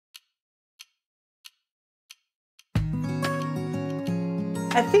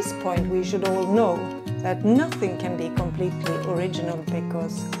At this point, we should all know that nothing can be completely original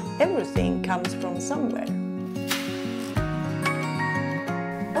because everything comes from somewhere.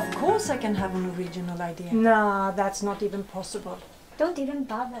 Of course I can have an original idea. Nah, that's not even possible. Don't even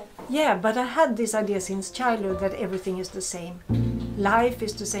bother. Yeah, but I had this idea since childhood that everything is the same. Life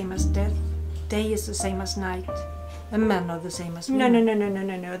is the same as death, day is the same as night, and men are the same as women.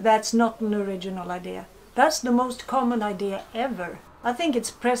 No, that's not an original idea. That's the most common idea ever. I think it's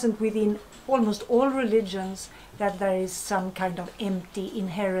present within almost all religions that there is some kind of empty,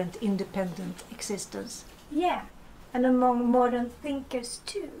 inherent, independent existence. Yeah, and among modern thinkers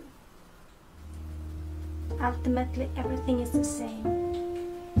too. Ultimately, everything is the same.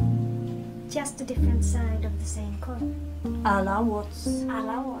 Just a different side of the same coin. Allah what's?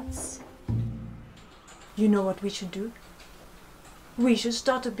 Allah what's? You know what we should do? We should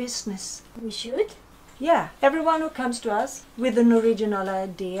start a business. We should? Yeah, everyone who comes to us with an original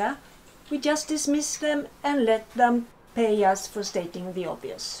idea, we just dismiss them and let them pay us for stating the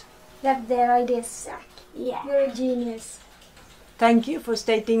obvious. That their ideas suck. Yeah. You're a genius. Thank you for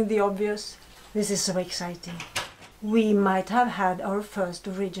stating the obvious. This is so exciting. We might have had our first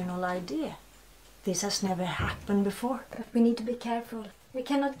original idea. This has never happened before. But we need to be careful. We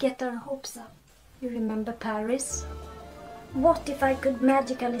cannot get our hopes up. You remember Paris? What if I could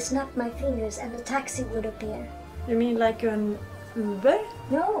magically snap my fingers and a taxi would appear? You mean like an Uber?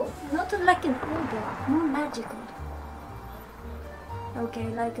 No, not like an Uber. More magical. Okay,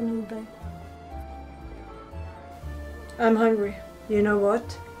 like an Uber. I'm hungry. You know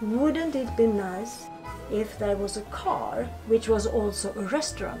what? Wouldn't it be nice if there was a car which was also a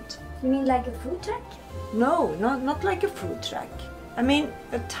restaurant? You mean like a food truck? No, not like a food truck. I mean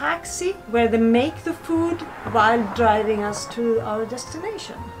a taxi where they make the food while driving us to our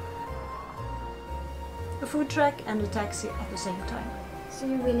destination. A food truck and a taxi at the same time. So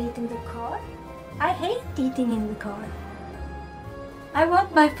you will eat in the car? I hate eating in the car. I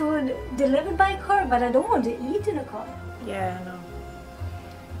want my food delivered by car, but I don't want to eat in a car. Yeah, I know.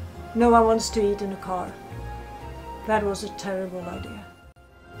 No one wants to eat in a car. That was a terrible idea.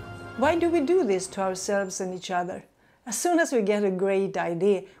 Why do we do this to ourselves and each other? As soon as we get a great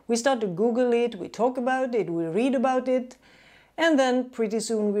idea, we start to Google it, we talk about it, we read about it, and then pretty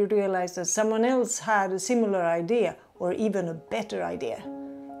soon we realize that someone else had a similar idea or even a better idea.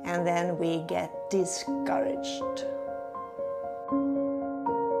 And then we get discouraged.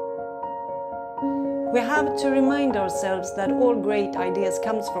 We have to remind ourselves that all great ideas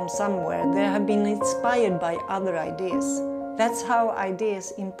come from somewhere. They have been inspired by other ideas. That's how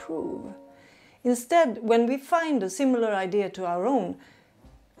ideas improve. Instead, when we find a similar idea to our own,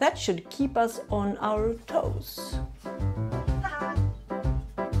 that should keep us on our toes.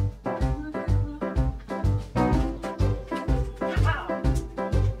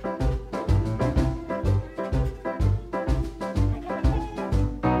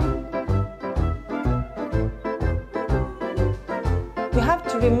 We have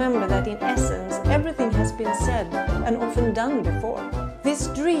to remember that in essence, everything has been said and often done before. This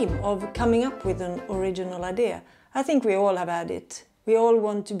dream of coming up with an original idea, I think we all have had it. We all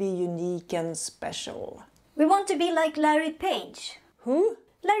want to be unique and special. We want to be like Larry Page. Who?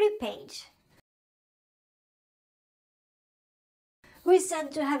 Larry Page, who is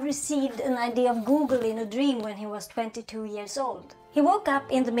said to have received an idea of Google in a dream when he was 22 years old. He woke up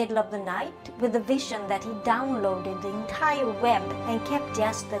in the middle of the night with the vision that he downloaded the entire web and kept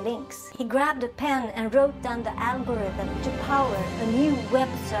just the links. He grabbed a pen and wrote down the algorithm to power a new web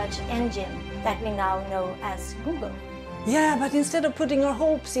search engine that we now know as Google. Yeah, but instead of putting our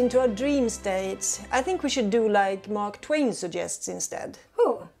hopes into our dream states, I think we should do like Mark Twain suggests instead.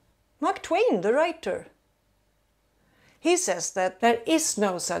 Who? Mark Twain, the writer. He says that there is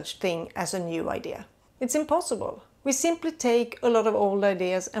no such thing as a new idea. It's impossible. We simply take a lot of old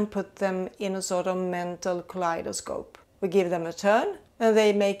ideas and put them in a sort of mental kaleidoscope. We give them a turn and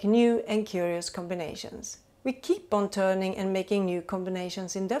they make new and curious combinations. We keep on turning and making new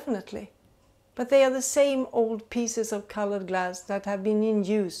combinations indefinitely. But they are the same old pieces of colored glass that have been in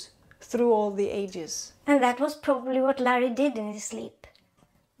use through all the ages. And that was probably what Larry did in his sleep.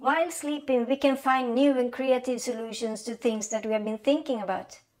 While sleeping, we can find new and creative solutions to things that we have been thinking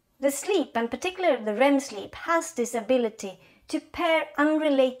about. The sleep, and particularly the REM sleep, has this ability to pair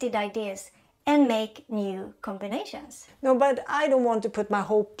unrelated ideas and make new combinations. No, but I don't want to put my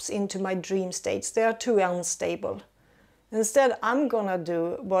hopes into my dream states. They are too unstable. Instead, I'm gonna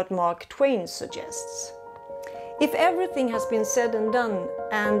do what Mark Twain suggests. If everything has been said and done,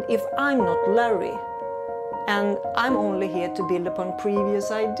 and if I'm not Larry, and I'm only here to build upon previous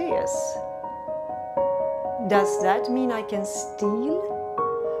ideas, does that mean I can steal?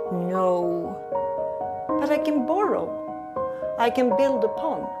 No. But I can borrow. I can build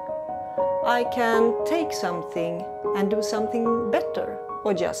upon. I can take something and do something better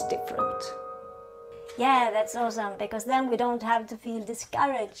or just different. Yeah, that's awesome, because then we don't have to feel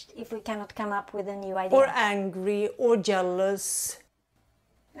discouraged if we cannot come up with a new idea. Or angry or jealous.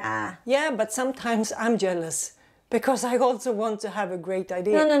 Yeah, but sometimes I'm jealous because I also want to have a great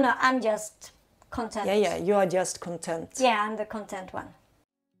idea. No, I'm just content. Yeah, you are just content. Yeah, I'm the content one.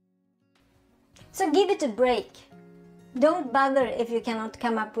 So give it a break. Don't bother if you cannot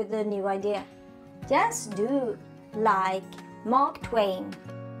come up with a new idea. Just do like Mark Twain.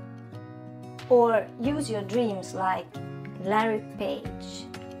 Or use your dreams like Larry Page.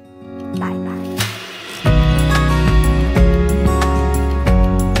 Bye.